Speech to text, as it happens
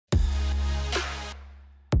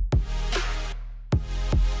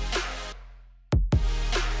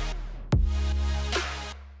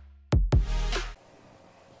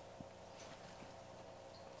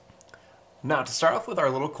Now to start off with our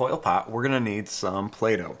little coil pot, we're going to need some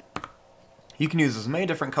Play-Doh. You can use as many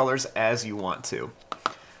different colors as you want to.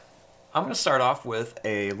 I'm going to start off with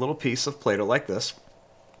a little piece of Play-Doh like this.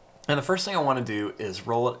 And the first thing I want to do is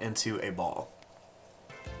roll it into a ball.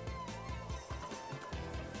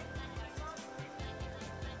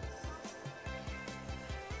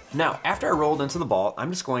 Now, after I rolled into the ball,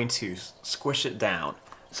 I'm just going to squish it down.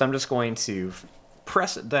 So I'm just going to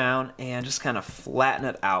press it down and just kind of flatten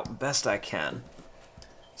it out best I can.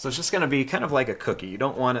 So it's just going to be kind of like a cookie. You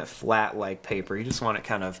don't want it flat like paper. You just want it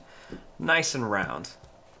kind of nice and round.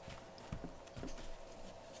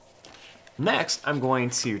 Next, I'm going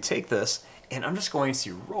to take this and I'm just going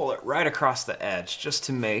to roll it right across the edge just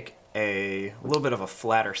to make a little bit of a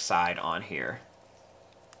flatter side on here.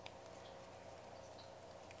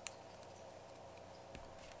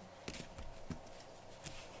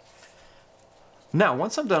 Now,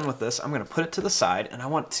 once I'm done with this, I'm going to put it to the side and I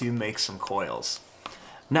want to make some coils.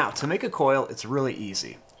 Now, to make a coil, it's really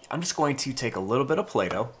easy. I'm just going to take a little bit of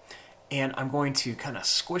Play-Doh and I'm going to kind of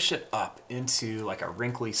squish it up into like a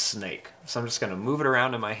wrinkly snake. So I'm just going to move it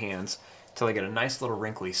around in my hands until I get a nice little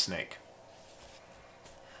wrinkly snake.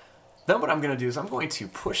 Then what I'm going to do is I'm going to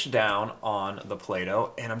push down on the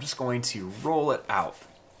Play-Doh and I'm just going to roll it out.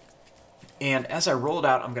 And as I roll it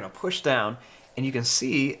out, I'm going to push down and you can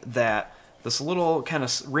see that this little kind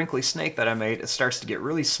of wrinkly snake that I made, it starts to get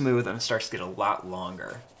really smooth and it starts to get a lot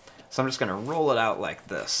longer. So I'm just going to roll it out like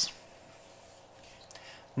this.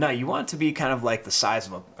 Now you want it to be kind of like the size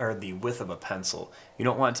of or the width of a pencil. You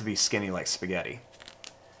don't want it to be skinny like spaghetti.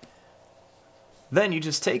 Then you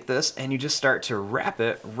just take this and you just start to wrap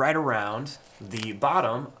it right around the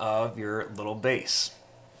bottom of your little base.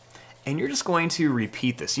 And you're just going to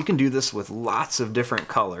repeat this. You can do this with lots of different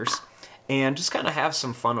colors and just kind of have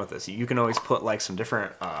some fun with this. You can always put like some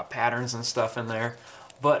different patterns and stuff in there.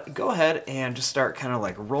 But go ahead and just start kind of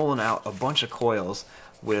like rolling out a bunch of coils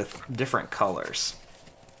with different colors.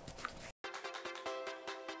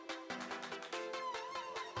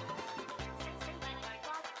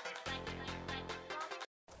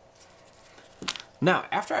 Now,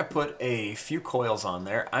 after I put a few coils on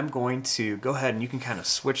there, I'm going to go ahead and you can kind of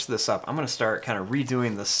switch this up. I'm going to start kind of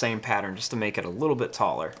redoing the same pattern just to make it a little bit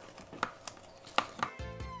taller.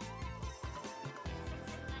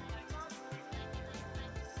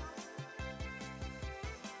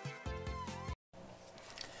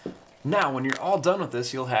 Now, when you're all done with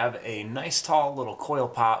this, you'll have a nice tall little coil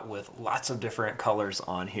pot with lots of different colors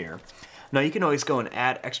on here. Now, you can always go and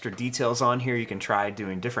add extra details on here. You can try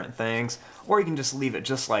doing different things, or you can just leave it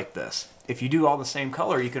just like this. If you do all the same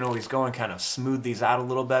color, you can always go and kind of smooth these out a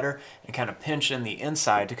little better and kind of pinch in the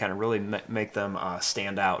inside to kind of really make them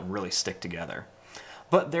stand out and really stick together.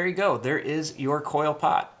 But there you go. There is your coil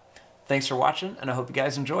pot. Thanks for watching, and I hope you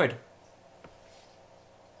guys enjoyed.